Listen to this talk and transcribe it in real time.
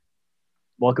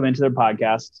Welcome into the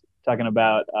podcast. Talking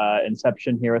about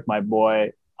Inception here with my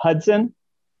boy Hudson.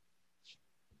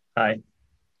 Hi.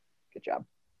 Good job.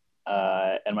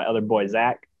 And my other boy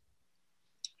Zach.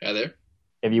 Hi there.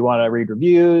 If you want to read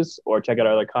reviews or check out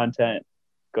our other content,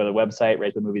 go to the website,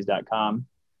 ratethemovies.com.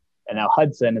 And now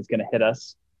Hudson is going to hit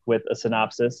us with a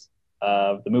synopsis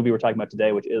of the movie we're talking about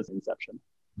today, which is Inception.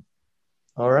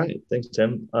 All right. Thanks,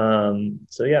 Tim.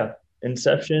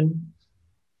 Inception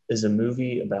is a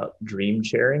movie about dream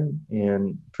sharing,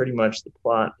 and pretty much the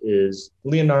plot is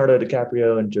Leonardo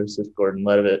DiCaprio and Joseph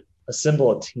Gordon-Levitt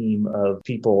assemble a team of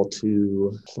people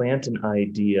to plant an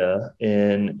idea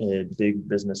in a big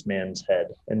businessman's head.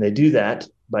 And they do that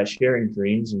by sharing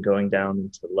dreams and going down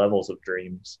into levels of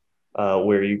dreams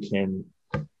where you can,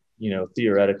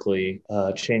 theoretically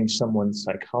change someone's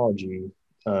psychology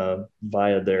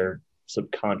via their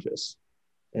subconscious.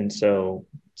 And so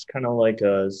it's kind of like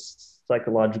a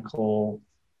psychological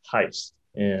heist,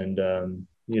 and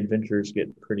the adventures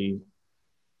get pretty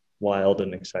wild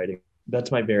and exciting.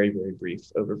 That's my very, very brief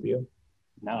overview.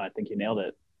 No, I think you nailed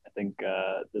it. I think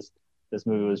this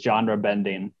movie was genre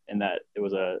bending in that it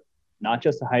was not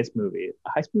just a heist movie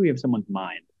of someone's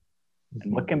mind. Mm-hmm.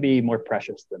 And what can be more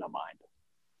precious than a mind?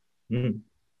 Mm-hmm.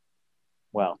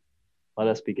 Well, let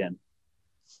us begin.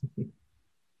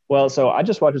 Well, so I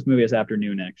just watched this movie this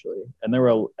afternoon, actually,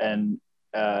 and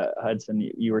Hudson,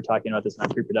 you were talking about this in our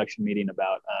pre-production meeting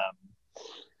about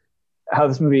how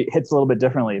this movie hits a little bit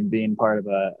differently being part of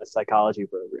a psychology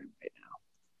program right now.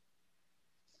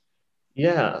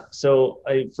 Yeah, so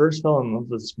I first fell in love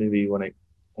with this movie when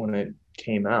it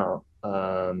came out,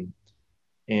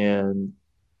 and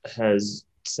has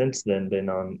since then been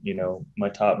on my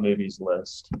top movies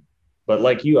list. But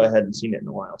like you, I hadn't seen it in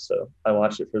a while, so I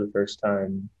watched it for the first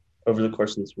time over the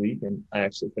course of this week, and I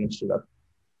actually finished it up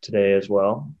today as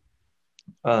well.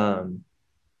 And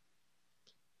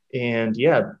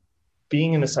yeah,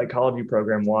 being in a psychology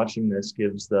program, watching this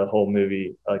gives the whole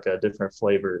movie like a different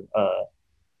flavor.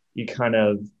 You kind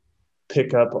of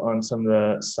pick up on some of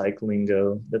the psych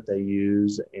lingo that they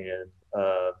use and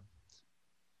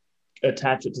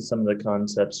attach it to some of the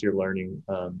concepts you're learning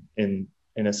in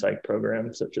a psych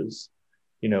program, such as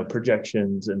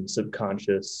projections and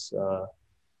subconscious.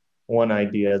 One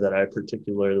idea that I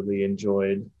particularly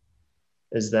enjoyed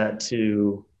is that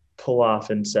to pull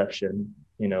off Inception,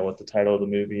 what the title of the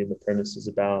movie and the premise is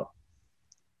about,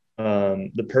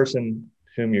 the person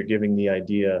whom you're giving the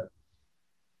idea,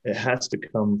 it has to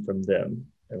come from them,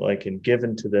 and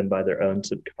given to them by their own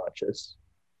subconscious,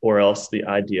 or else the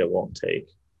idea won't take.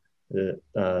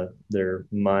 Their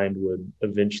mind would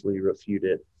eventually refute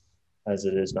it as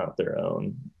it is not their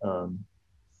own.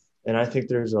 And I think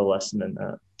there's a lesson in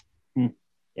that.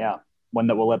 Yeah, one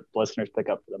that will let listeners pick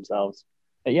up for themselves.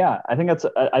 But yeah, I think it's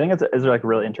like a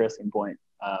really interesting point.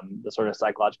 The sort of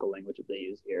psychological language that they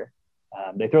use here.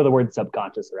 They throw the word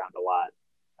subconscious around a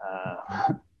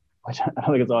lot, which I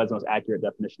don't think it's always the most accurate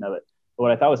definition of it. But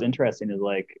what I thought was interesting is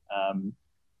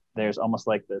there's almost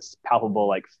like this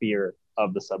palpable fear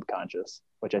of the subconscious,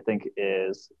 which I think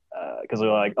is because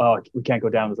they're like, oh, we can't go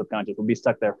down the subconscious, we'll be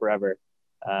stuck there forever.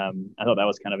 I thought that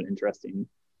was kind of an interesting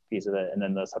piece of it, and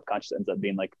then the subconscious ends up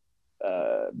being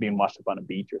being washed up on a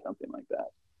beach or something like that.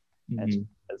 Mm-hmm.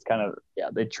 It's kind of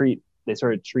they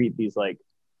sort of treat these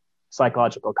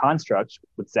psychological constructs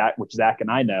which Zach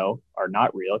and I know are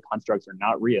not real. Constructs are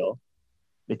not real.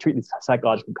 They treat these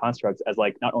psychological constructs as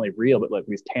not only real but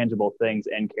these tangible things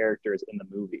and characters in the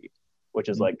movie, which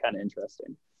is kind of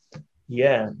interesting.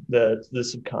 Yeah, the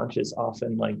subconscious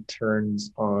often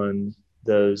turns on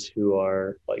those who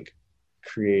are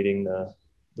creating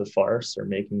the farce or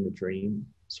making the dream,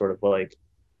 sort of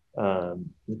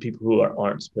the people who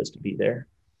aren't supposed to be there.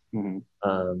 Mm-hmm.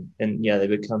 And yeah, they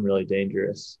become really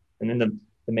dangerous. And then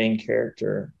the main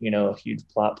character, a huge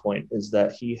plot point is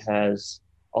that he has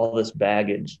all this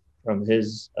baggage from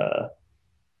his kind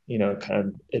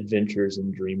of adventures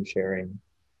and dream sharing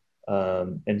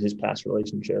and his past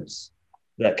relationships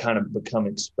that kind of become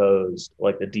exposed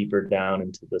the deeper down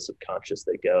into the subconscious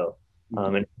they go.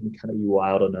 And it can kind of be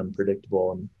wild and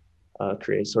unpredictable and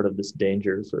create sort of this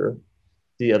danger for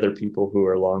the other people who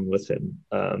are along with him.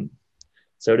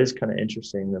 So it is kind of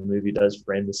interesting. The movie does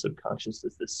frame the subconscious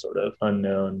as this sort of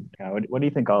unknown. What do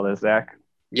you think all this, Zach?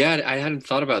 Yeah, I hadn't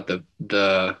thought about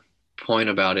the point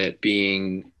about it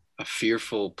being a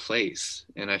fearful place.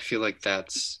 And I feel like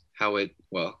that's how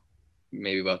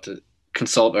maybe about to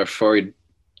consult our Freud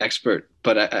expert,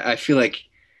 but I feel like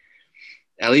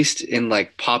at least in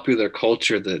popular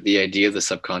culture, the idea of the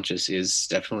subconscious is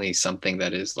definitely something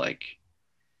that is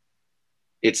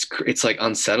it's like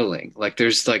unsettling. Like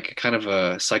there's like kind of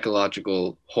a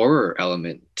psychological horror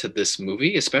element to this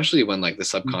movie, especially when like the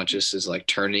subconscious is like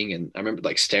turning. And I remember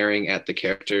like staring at the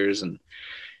characters, and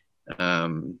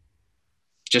um,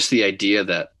 just the idea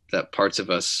that parts of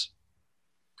us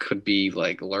could be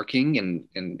like lurking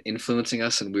and influencing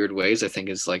us in weird ways, I think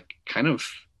is like kind of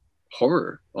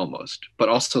horror almost, but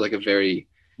also like a very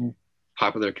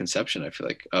popular conception, I feel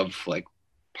like, of like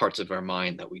parts of our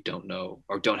mind that we don't know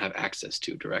or don't have access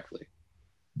to directly.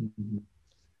 Mm-hmm.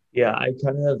 Yeah, I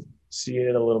kind of see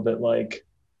it a little bit like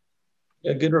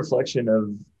a good reflection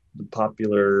of the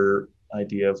popular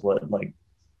idea of what like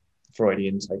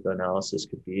Freudian psychoanalysis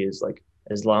could be is like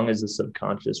as long as the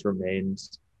subconscious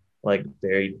remains like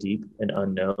very deep and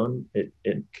unknown, it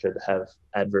could have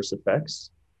adverse effects.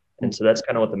 And so that's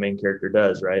kind of what the main character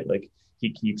does, right? Like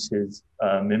he keeps his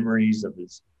memories of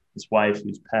his wife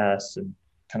who's passed and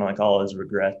kind of like all his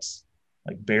regrets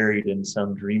like buried in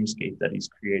some dreamscape that he's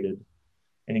created.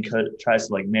 And he tries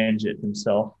to like manage it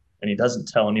himself, and he doesn't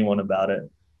tell anyone about it.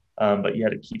 But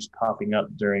yet it keeps popping up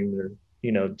during their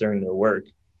work.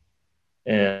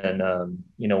 And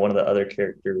one of the other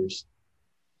characters,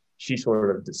 she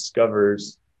sort of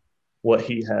discovers what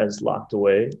he has locked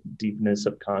away deep in his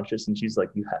subconscious, and she's like,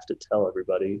 you have to tell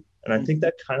everybody. And I think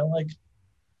that kind of like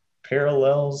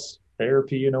parallels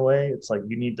therapy in a way. It's like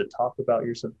you need to talk about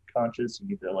your subconscious, you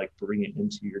need to like bring it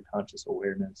into your conscious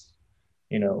awareness,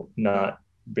 not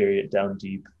bury it down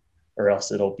deep, or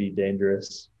else it'll be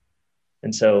dangerous.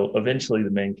 And so eventually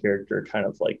the main character kind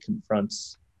of like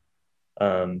confronts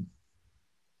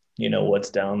what's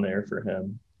down there for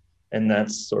him. And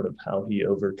that's sort of how he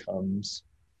overcomes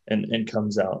and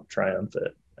comes out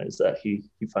triumphant, is that he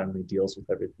finally deals with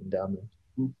everything down there.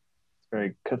 It's a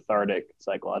very cathartic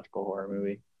psychological horror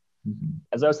movie. Mm-hmm.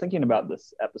 As I was thinking about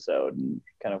this episode and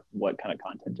kind of what kind of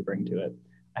content to bring to it,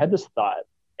 I had this thought,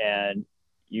 and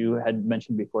you had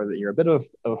mentioned before that you're a bit of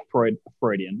a Freud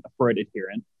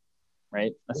adherent,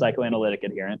 right? A psychoanalytic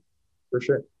adherent. For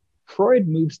sure. Freud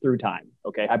moves through time,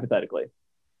 okay, hypothetically,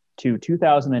 to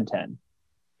 2010.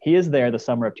 He is there the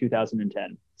summer of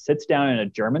 2010, sits down in a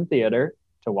German theater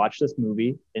to watch this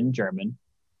movie in German.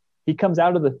 He comes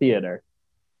out of the theater.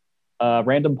 A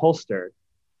random pollster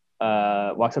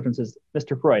walks up and says,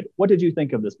 Mr. Freud, what did you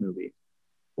think of this movie?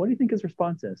 What do you think his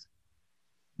response is?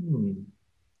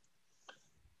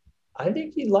 I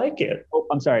think he'd like it. Oh,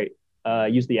 I'm sorry.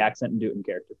 Use the accent and do it in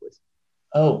character, please.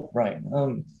 Oh, right.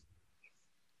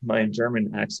 My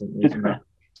German accent is not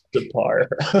to par.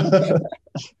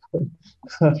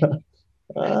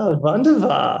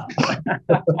 Wunderbar.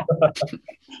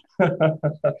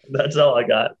 That's all I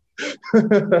got.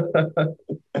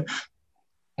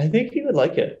 I think he would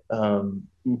like it. At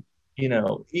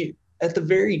the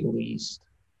very least,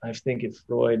 I think if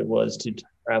Freud was to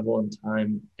travel in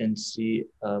time and see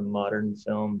a modern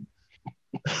film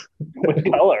with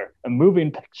color and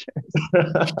moving pictures,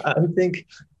 I think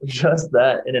just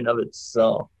that in and of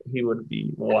itself, he would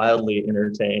be wildly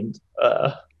entertained.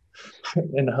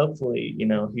 And hopefully,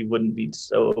 he wouldn't be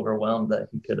so overwhelmed that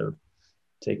he could have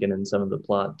taken in some of the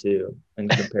plot too and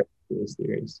compared to his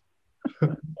theories.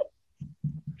 But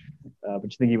you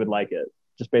think he would like it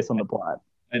just based on the plot?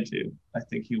 I do. I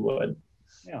think he would.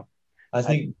 Yeah. I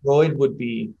think Freud would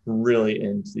be really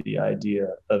into the idea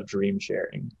of dream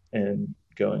sharing and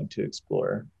going to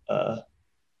explore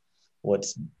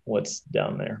what's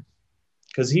down there,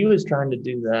 because he was trying to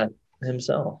do that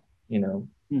himself,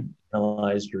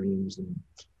 analyze dreams and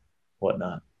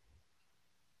whatnot.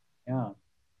 Yeah,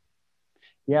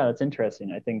 that's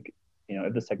interesting. I think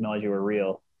if this technology were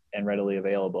real and readily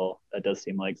available, that does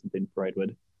seem like something Freud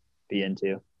would be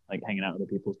into, like hanging out with other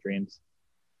people's dreams.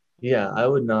 Yeah, I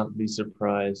would not be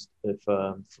surprised if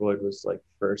Freud was like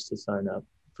first to sign up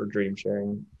for dream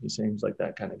sharing. He seems like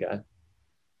that kind of guy.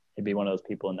 He'd be one of those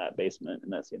people in that basement in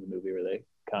that scene in the movie where they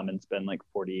come and spend like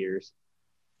 40 years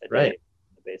a day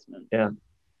in the basement. Yeah,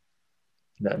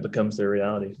 that becomes their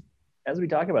reality. As we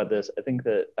talk about this, I think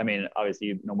that, obviously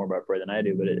you know more about Freud than I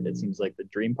do, but it seems like the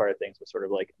dream part of things was sort of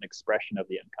like an expression of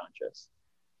the unconscious,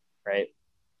 right?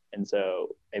 And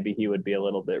so maybe he would be a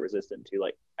little bit resistant to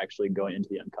like actually going into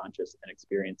the unconscious and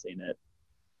experiencing it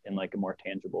in like a more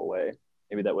tangible way.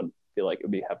 Maybe that wouldn't feel like it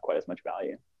would have quite as much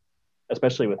value,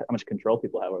 especially with how much control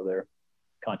people have over their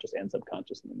conscious and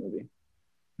subconscious in the movie.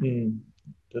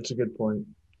 That's a good point.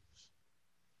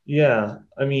 Yeah,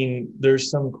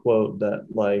 there's some quote that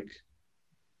like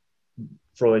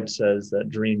Freud says that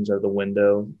dreams are the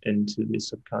window into the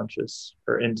subconscious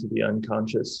or into the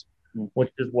unconscious,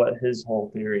 which is what his whole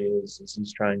theory is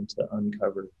he's trying to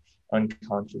uncover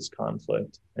unconscious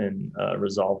conflict and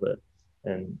resolve it.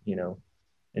 And,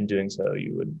 in doing so,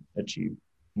 you would achieve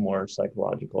more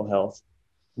psychological health.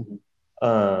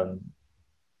 Mm-hmm.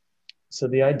 So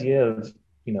the idea of,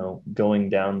 going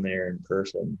down there in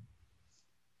person,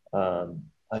 I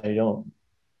don't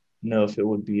know if it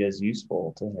would be as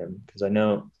useful to him, because I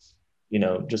know,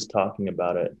 just talking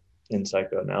about it in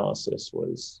psychoanalysis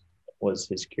was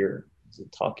his cure. It's a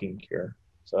talking cure.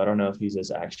 So I don't know if he's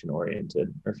as action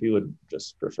oriented, or if he would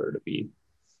just prefer to be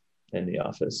in the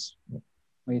office. What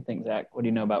do you think, Zach? What do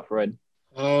you know about Freud?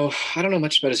 Oh, I don't know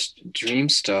much about his dream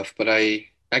stuff, but I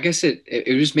guess it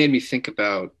just made me think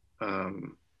about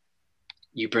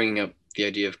you bringing up the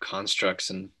idea of constructs,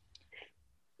 and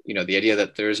the idea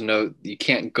that you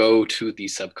can't go to the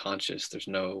subconscious. There's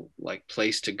no like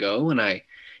place to go, and it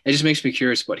just makes me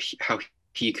curious about how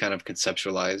he kind of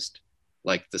conceptualized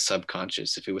like the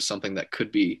subconscious, if it was something that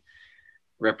could be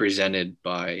represented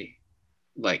by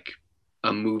like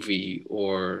a movie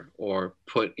or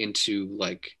put into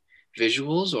like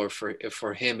visuals, or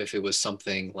for him if it was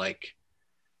something like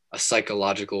a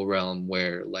psychological realm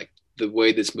where like the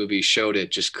way this movie showed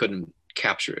it just couldn't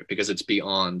capture it because it's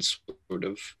beyond sort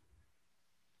of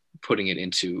putting it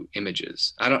into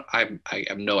images. I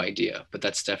have no idea, but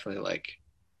that's definitely like,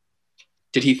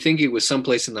 did he think it was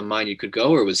someplace in the mind you could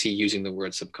go, or was he using the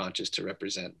word subconscious to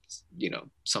represent,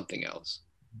 something else?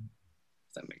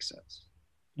 If that makes sense.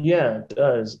 Yeah, it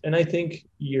does. And I think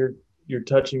you're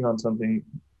touching on something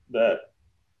that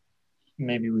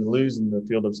maybe we lose in the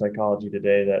field of psychology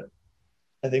today, that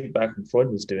I think back when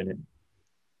Freud was doing it,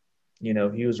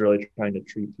 he was really trying to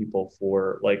treat people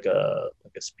for like a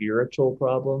spiritual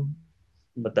problem,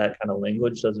 but that kind of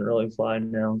language doesn't really fly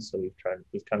now. So we've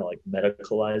kind of like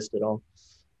medicalized it all.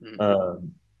 Mm-hmm.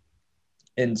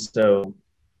 And so,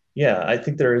 yeah, I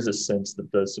think there is a sense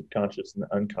that the subconscious and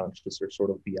the unconscious are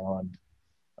sort of beyond,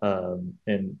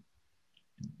 and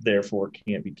therefore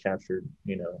can't be captured,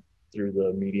 through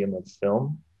the medium of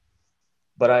film.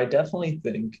 But I definitely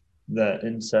think that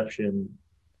Inception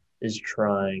is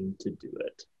trying to do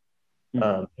it.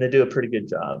 They do a pretty good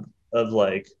job of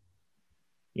like,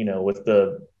 with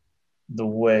the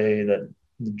way that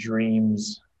the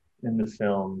dreams in the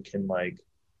film can like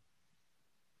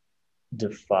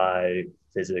defy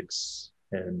physics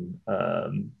and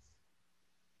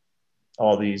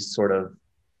all these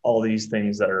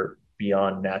things that are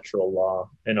beyond natural law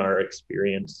in our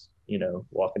experience,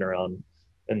 walking around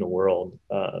in the world,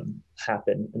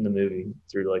 happen in the movie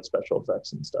through like special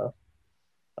effects and stuff.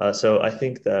 So I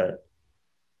think that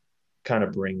kind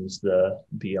of brings the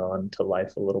beyond to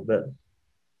life a little bit.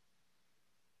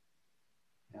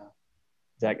 Yeah.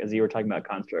 Zach, as you were talking about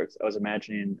constructs, I was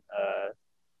imagining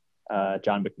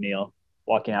John McNeil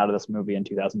walking out of this movie in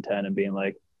 2010 and being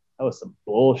like, that was some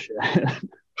bullshit.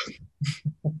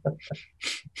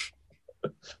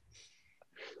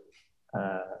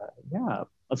 Yeah,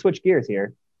 let's switch gears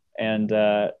here and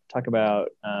talk about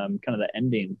kind of the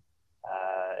ending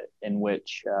in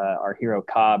which our hero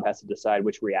Cobb has to decide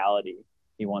which reality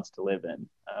he wants to live in.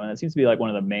 And it seems to be like one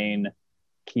of the main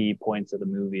key points of the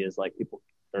movie is like people,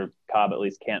 or Cobb at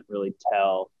least, can't really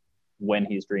tell when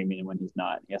he's dreaming and when he's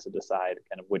not. He has to decide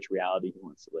kind of which reality he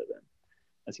wants to live in.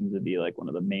 That seems to be like one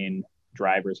of the main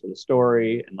drivers for the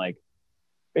story, and like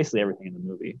basically everything in the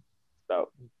movie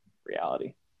about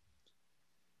reality.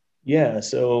 Yeah,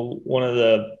 so one of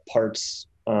the parts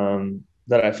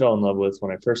that I fell in love with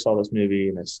when I first saw this movie,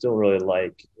 and I still really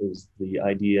like, is the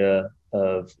idea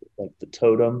of like the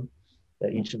totem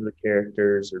that each of the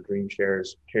characters or dream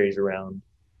sharers carries around.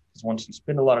 Because once you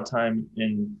spend a lot of time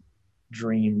in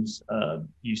dreams,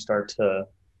 you start to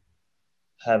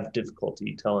have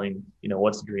difficulty telling,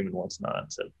 what's a dream and what's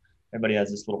not. So everybody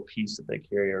has this little piece that they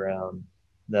carry around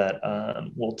that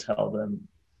will tell them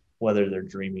whether they're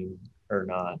dreaming or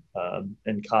not.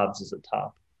 And Cobb's is a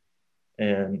top.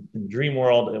 And in the dream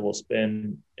world, it will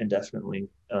spin indefinitely.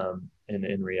 And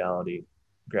in reality,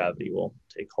 gravity will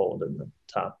take hold and the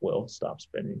top will stop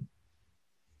spinning.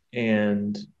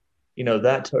 And,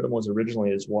 that totem was originally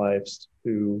his wife's,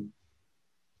 who,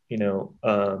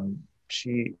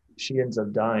 she ends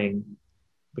up dying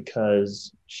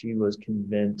because she was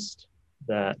convinced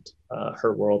that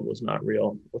her world was not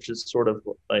real, which is sort of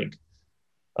like,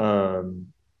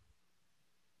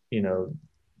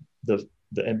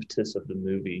 the impetus of the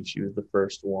movie. She was the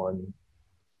first one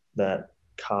that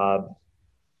Cobb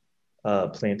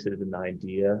planted an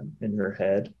idea in her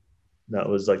head. That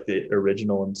was like the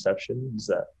original Inception, is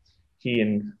that he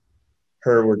and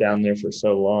her were down there for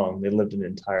so long. They lived an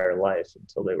entire life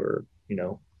until they were,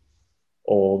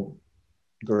 old,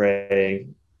 gray,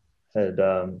 had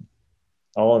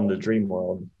all in the dream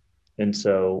world. And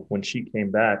so when she came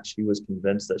back, she was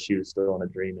convinced that she was still in a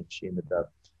dream, and she ended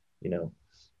up,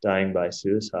 dying by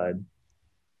suicide.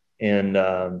 And,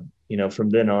 from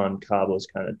then on, Cobb was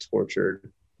kind of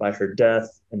tortured by her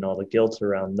death and all the guilt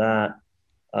around that.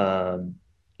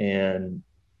 And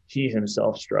he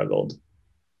himself struggled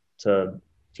to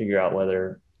figure out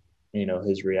whether,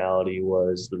 his reality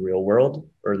was the real world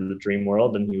or the dream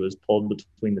world. And he was pulled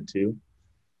between the two.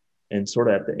 And sort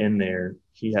of at the end there,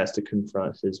 he has to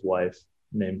confront his wife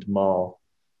named Mal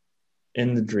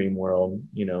in the dream world,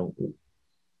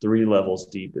 3 levels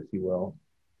deep, if you will,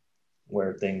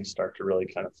 where things start to really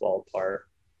kind of fall apart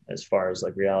as far as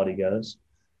like reality goes.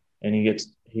 And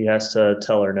he has to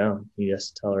tell her no. He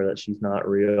has to tell her that she's not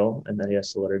real and that he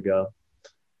has to let her go.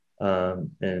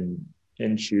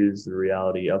 And choose the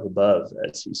reality up above,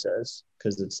 as he says,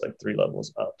 because it's like 3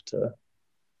 levels up to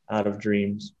out of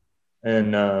dreams.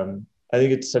 And I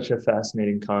think it's such a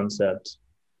fascinating concept.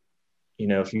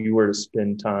 If you were to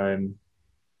spend time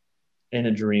in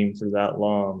a dream for that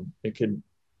long, it could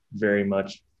very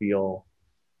much feel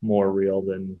more real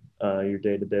than your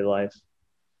day-to-day life.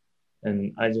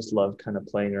 And I just love kind of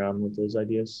playing around with those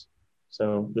ideas.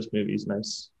 So this movie is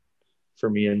nice for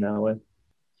me in that way.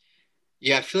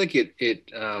 Yeah, I feel like we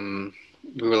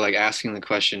were like asking the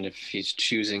question if he's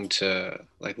choosing to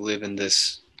like live in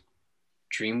this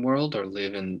dream world or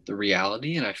live in the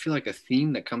reality. And I feel like a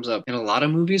theme that comes up in a lot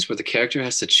of movies where the character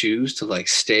has to choose to like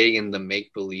stay in the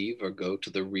make believe or go to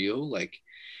the real, like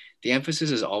the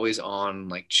emphasis is always on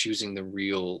like choosing the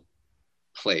real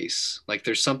place. Like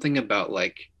there's something about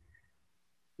like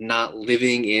not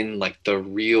living in like the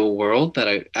real world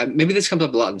that I maybe this comes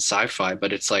up a lot in sci-fi,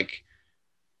 but it's like,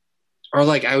 or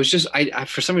like I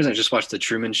for some reason I just watched the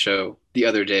Truman Show the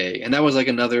other day, and that was like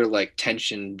another like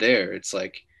tension there. It's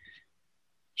like,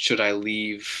 should I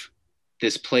leave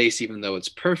this place even though it's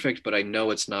perfect, but I know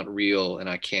it's not real and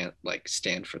I can't like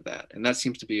stand for that. And that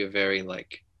seems to be a very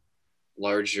like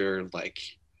larger like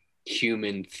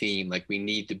human theme. Like we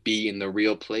need to be in the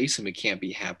real place and we can't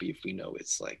be happy if we know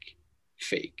it's like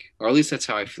fake. Or at least that's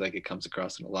how I feel like it comes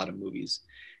across in a lot of movies,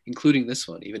 including this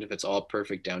one. Even if it's all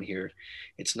perfect down here,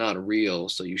 it's not real,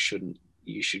 so you should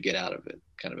get out of it,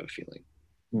 kind of a feeling.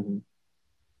 Mm-hmm.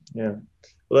 Yeah.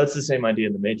 Well, that's the same idea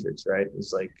in the Matrix, right?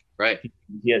 It's like right.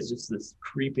 He has just this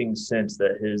creeping sense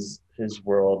that his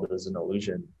world is an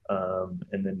illusion.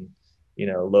 And then,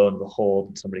 lo and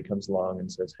behold, somebody comes along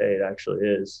and says, "Hey, it actually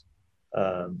is."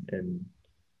 And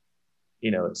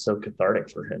it's so cathartic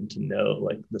for him to know,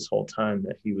 like this whole time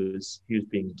that he was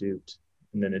being duped,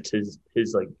 and then it's his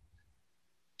like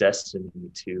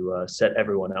destiny to set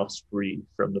everyone else free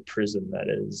from the prison that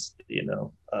is,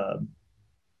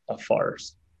 a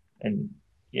farce. And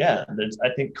yeah, I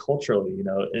think culturally,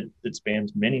 it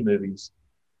spans many movies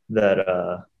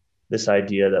that this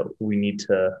idea that we need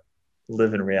to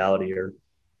live in reality or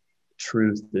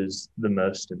truth is the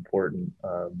most important.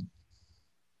 I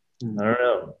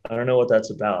don't know what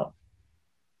that's about.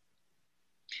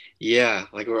 Yeah,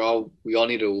 like we all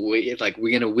need to wait. Like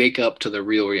we're gonna wake up to the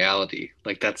real reality.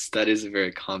 Like that is a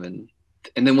very common.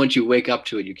 And then once you wake up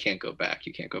to it, you can't go back.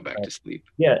 You can't go back to sleep.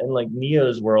 Yeah, and like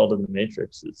Neo's world in the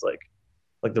Matrix is like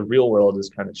the real world is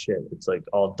kind of shit. It's like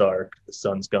all dark, the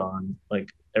sun's gone, like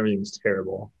everything's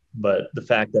terrible. But the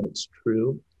fact that it's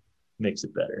true makes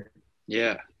it better.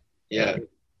 Yeah.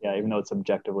 Even though it's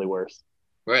objectively worse.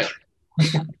 Right.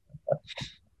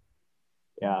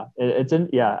 Yeah, I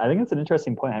think it's an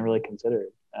interesting point. I really considered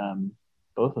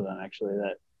both of them actually.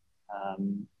 That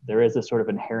there is a sort of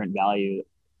inherent value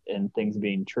in things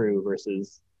being true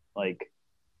versus like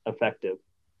effective,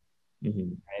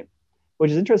 right? Which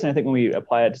is interesting. I think when we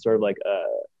apply it to sort of like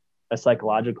a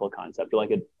psychological concept, or like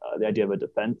the idea of a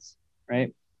defense,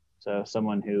 right? So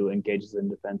someone who engages in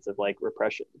defense of like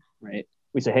repression, right?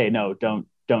 We say, hey, no, don't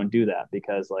do that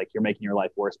because like you're making your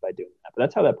life worse by doing that. But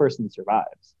that's how that person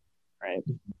survives, right?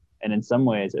 And in some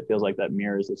ways, it feels like that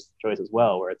mirrors this choice as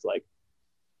well, where it's like,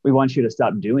 we want you to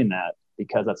stop doing that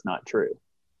because that's not true,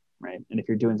 right? And if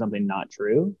you're doing something not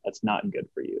true, that's not good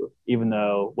for you, even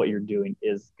though what you're doing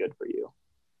is good for you.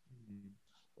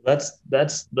 That's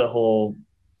the whole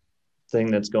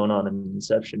thing that's going on in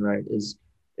Inception, right? Is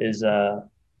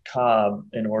Cobb,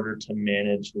 in order to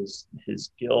manage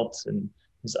his guilt and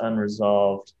his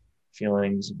unresolved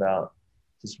feelings about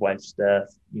his wife's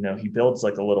death, he builds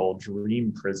like a little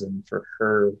dream prison for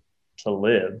her to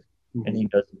live, and he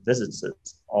goes and visits it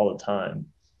all the time.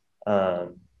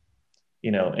 And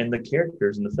the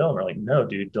characters in the film are like, no,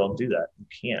 dude, don't do that. You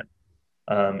can't.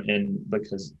 And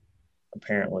because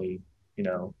apparently,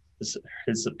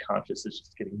 his subconscious is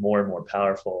just getting more and more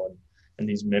powerful, and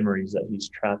these memories that he's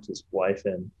trapped his wife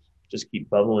in just keep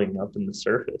bubbling up in the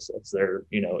surface as they're,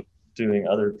 doing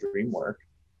other dream work.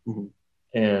 Mm-hmm.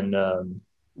 And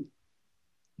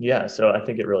so I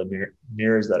think it really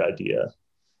mirrors that idea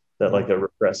that like a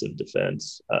repressive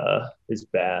defense is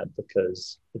bad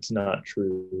because it's not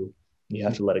true. You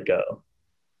have to let it go.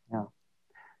 Yeah.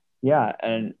 Yeah.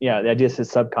 And the idea is his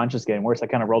subconscious getting worse. I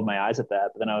kind of rolled my eyes at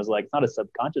that, but then I was like, it's not his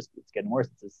subconscious that's getting worse.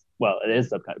 It's his, well, it is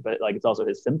subconscious, but like it's also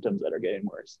his symptoms that are getting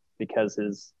worse because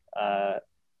his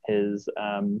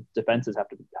defenses have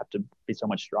to be so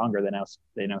much stronger. They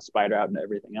now spider out into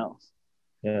everything else.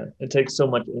 Yeah. It takes so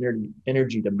much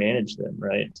energy to manage them,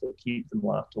 right? To keep them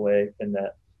locked away in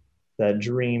that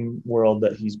dream world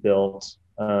that he's built.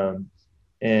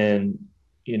 And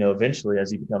eventually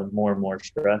as he becomes more and more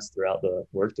stressed throughout the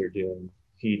work they're doing,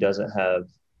 he doesn't have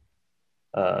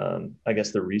I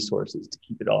guess the resources to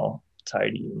keep it all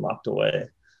tidy and locked away.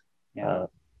 So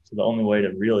the only way to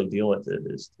really deal with it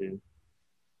is to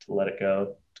let it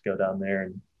go, to go down there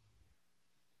and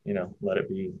let it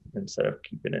be instead of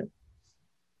keeping it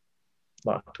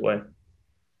locked away.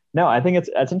 No, I think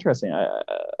that's interesting.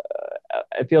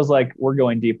 It feels like we're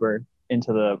going deeper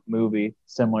into the movie,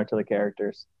 similar to the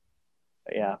characters.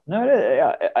 But yeah,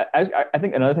 no, I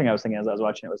think another thing I was thinking as I was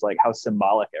watching it was like how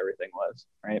symbolic everything was,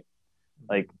 right?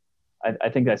 Like, I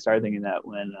think I started thinking that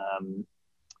when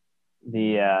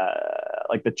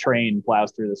the train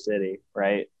plows through the city,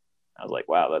 right? I was like,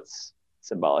 wow, that's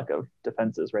symbolic of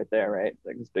defenses right there, right?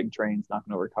 Like this big train's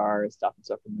knocking over cars, stopping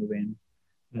stuff from moving.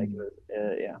 Like,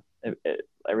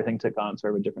 everything took on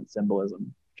sort of a different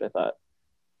symbolism, which I thought.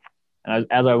 And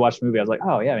as I watched the movie, I was like,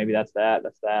 oh yeah, maybe that's that.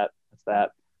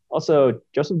 Also,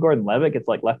 Joseph Gordon-Levitt gets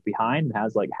like left behind and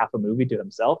has like half a movie to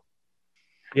himself.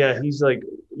 Yeah, he's like,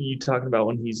 you talking about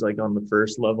when he's like on the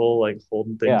first level, like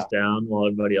holding things down while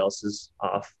everybody else is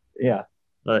off. Yeah.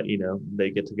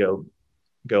 They get to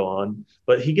go on.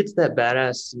 But he gets that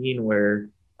badass scene where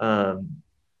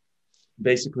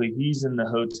basically he's in the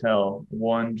hotel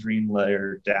one dream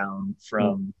layer down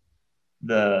from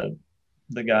the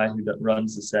guy who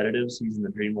runs the sedatives. He's in the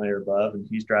dream layer above and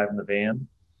he's driving the van. And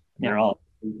they're all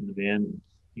in the van.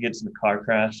 He gets in a car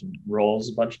crash and rolls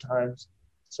a bunch of times.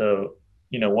 So,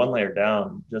 one layer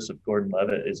down, Joseph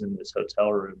Gordon-Levitt is in this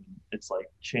hotel room. It's like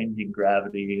changing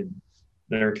gravity and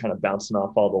they're kind of bouncing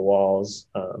off all the walls.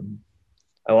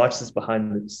 I watched this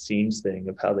behind the scenes thing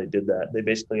of how they did that. They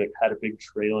basically had a big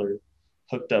trailer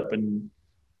hooked up in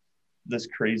this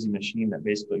crazy machine that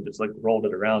basically just like rolled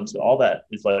it around. So all that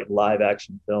is like live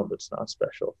action film, but it's not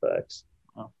special effects.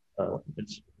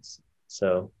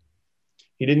 So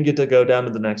he didn't get to go down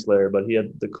to the next layer, but he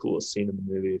had the coolest scene in the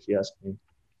movie, if you ask me.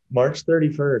 March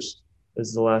 31st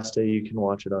is the last day you can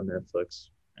watch it on Netflix.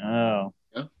 Oh.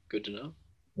 Yeah, good to know.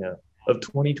 Yeah. Of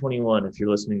 2021, if you're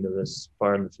listening to this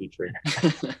far in the future.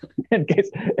 In case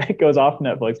it goes off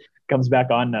Netflix, comes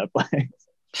back on Netflix.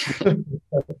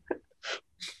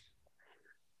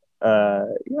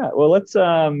 Well, let's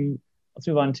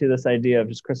move on to this idea of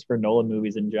just Christopher Nolan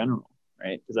movies in general,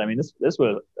 right? Because I mean, this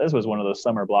was one of those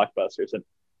summer blockbusters. And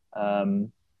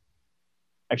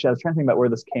actually, I was trying to think about where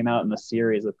this came out in the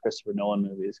series of Christopher Nolan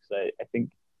movies, because I think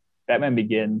Batman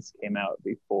Begins came out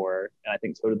before, and I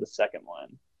think so did the second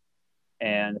one.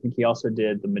 And I think he also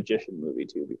did the Magician movie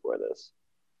too before this.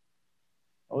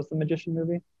 What was the Magician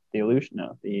movie? The Illusion?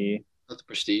 No, the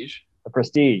Prestige. The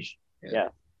Prestige. Yeah.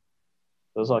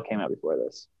 Those all came out before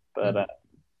this. But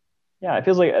it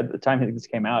feels like at the time this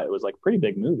came out, it was like a pretty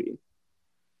big movie.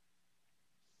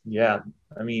 Yeah.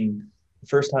 I mean, the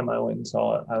first time I went and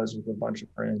saw it, I was with a bunch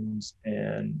of friends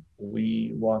and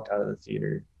we walked out of the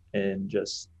theater and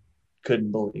just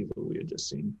couldn't believe what we had just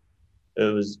seen.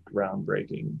 It was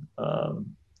groundbreaking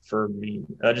for me.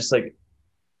 I just like,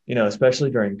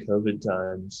 especially during COVID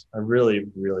times, I really,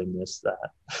 really missed that.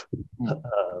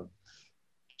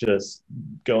 Just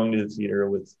going to the theater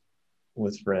with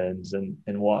friends and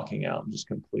walking out and just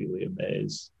completely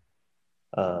amazed.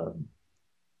 And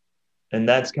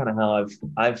that's kind of how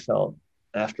I've felt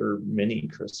after many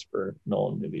Christopher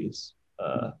Nolan movies.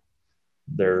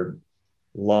 They're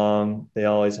long, they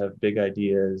always have big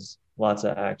ideas, lots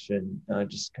of action. And I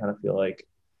just kind of feel like,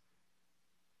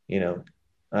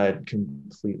 I had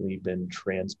completely been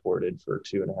transported for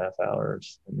 2.5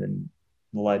 hours, and then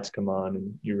the lights come on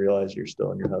and you realize you're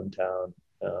still in your hometown.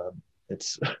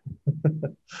 It's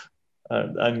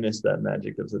I miss that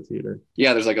magic of the theater.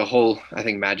 Yeah, there's like a whole, I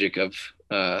think, magic of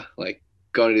like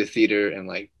going to the theater and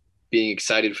like being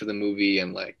excited for the movie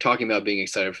and like talking about being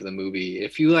excited for the movie.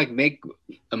 If you like make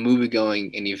a movie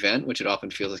going an event, which it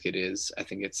often feels like it is, I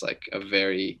think it's like a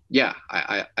very,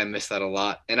 I miss that a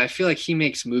lot. And I feel like he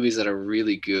makes movies that are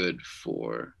really good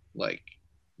for like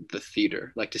the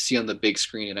theater, like to see on the big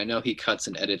screen. And I know he cuts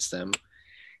and edits them,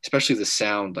 especially the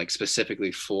sound, like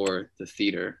specifically for the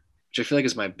theater, which I feel like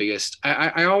is my biggest.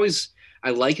 I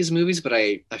like his movies, but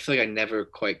I feel like I never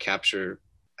quite capture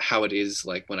how it is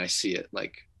like when I see it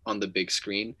like on the big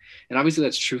screen. And obviously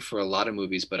that's true for a lot of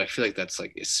movies, but I feel like that's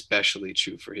like especially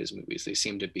true for his movies. They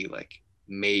seem to be like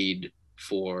made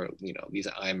for, you know, these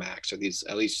IMAX or these,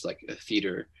 at least like a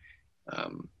theater,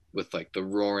 with like the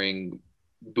roaring,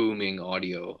 booming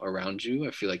audio around you.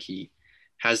 I feel like he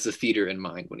has the theater in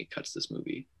mind when he cuts this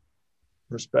movie.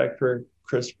 Respect for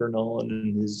Christopher Nolan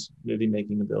and his movie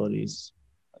making abilities,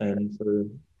 and for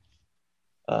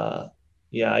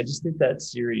yeah, I just think that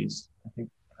series, I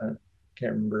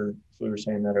can't remember if we were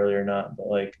saying that earlier or not, but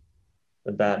like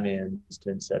the Batman to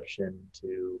Inception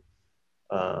to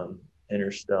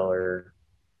Interstellar,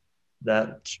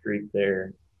 that streak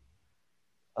there,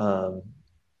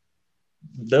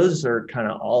 those are kind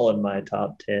of all in my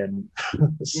top 10.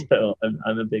 So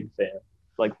I'm a big fan.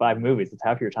 Like 5 movies. It's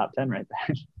half your top 10 right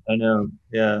there. I know.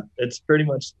 Yeah. It's pretty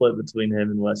much split between him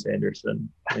and Wes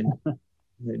Anderson. I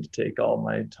need to take all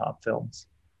my top films.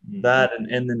 Mm-hmm. That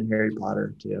and then Harry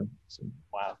Potter too. So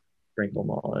wow. Sprinkle them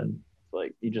all in.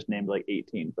 Like you just named like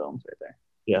 18 films right there.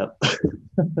 Yeah.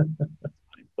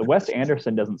 The Wes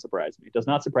Anderson doesn't surprise me. It does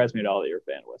not surprise me at all that you're a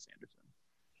fan of Wes Anderson.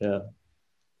 Yeah.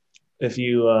 If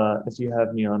you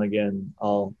have me on again,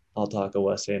 I'll talk a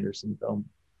Wes Anderson film.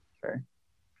 Sure.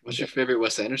 What's your favorite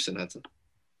Wes Anderson, Hudson?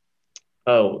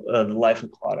 Oh, The Life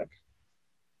Aquatic.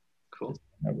 Cool.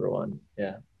 Number one.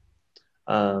 Yeah.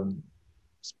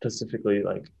 Specifically,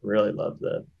 like, really love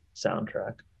the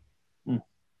soundtrack.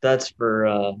 That's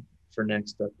for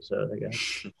next episode, I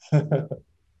guess.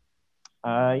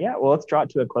 Yeah. Well, let's draw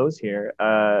it to a close here.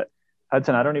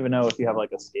 Hudson, I don't even know if you have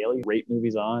like a scale you rate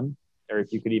movies on, or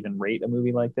if you could even rate a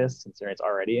movie like this, since it's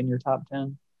already in your top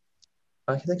 10.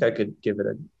 I think I could give it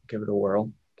a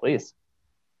whirl. Please.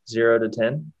 0 to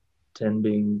 10. 10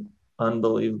 being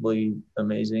unbelievably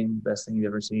amazing, best thing you've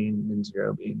ever seen, and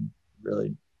 0 being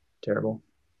really terrible.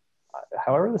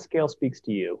 However the scale speaks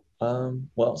to you.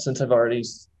 Well, since I've already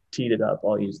teed it up,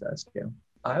 I'll use that scale.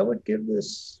 I would give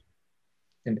this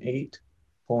an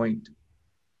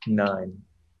 8.9.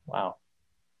 Wow.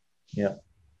 Yeah.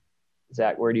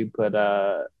 Zach, where do you put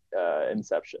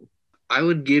Inception? I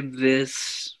would give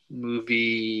this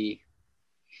movie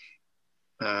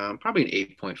probably an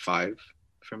 8.5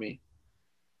 for me.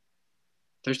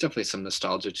 There's definitely some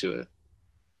nostalgia to it.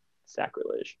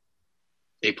 Sacrilege.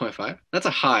 8.5? That's a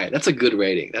high. That's a good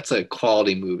rating. That's a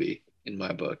quality movie in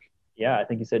my book. Yeah, I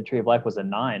think you said Tree of Life was a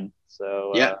 9.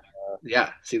 So yeah.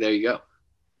 See, there you go.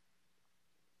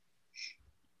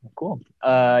 Cool.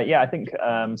 Yeah, I think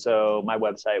so. My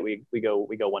website, we go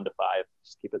 1 to 5.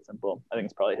 Just keep it simple. I think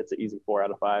it's probably hits an easy 4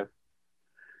 out of 5.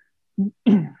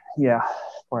 Yeah,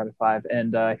 4 out of 5.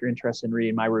 And if you're interested in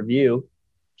reading my review,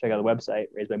 check out the website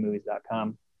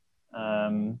raisedbymovies.com.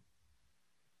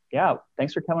 Yeah,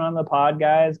 thanks for coming on the pod,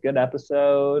 guys. Good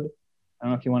episode. I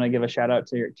don't know if you want to give a shout out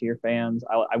to your fans.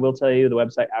 I will tell you the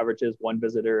website averages 1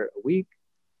 visitor a week.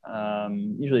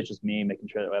 Usually it's just me making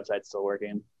sure the website's still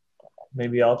working.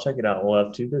 Maybe I'll check it out. We'll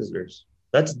have 2 visitors.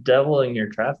 That's doubling your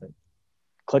traffic.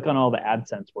 Click on all the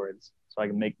AdSense words so I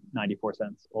can make 94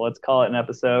 cents. Well, let's call it an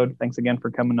episode. Thanks again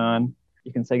for coming on.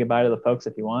 You can say goodbye to the folks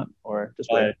if you want, or just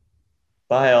wait.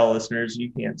 Bye, all listeners. You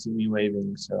can't see me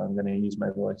waving, so I'm going to use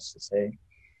my voice to say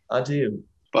adieu.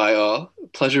 Bye, all.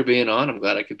 Pleasure being on. I'm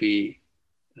glad I could be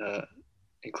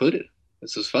included.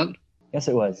 This was fun. Yes,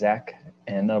 it was, Zach.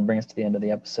 And that'll bring us to the end of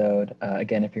the episode.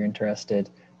 Again, if you're interested,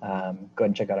 go ahead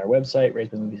and check out our website,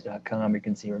 raisedbymovies.com. You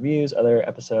can see reviews, other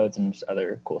episodes, and just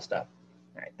other cool stuff.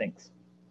 All right, thanks.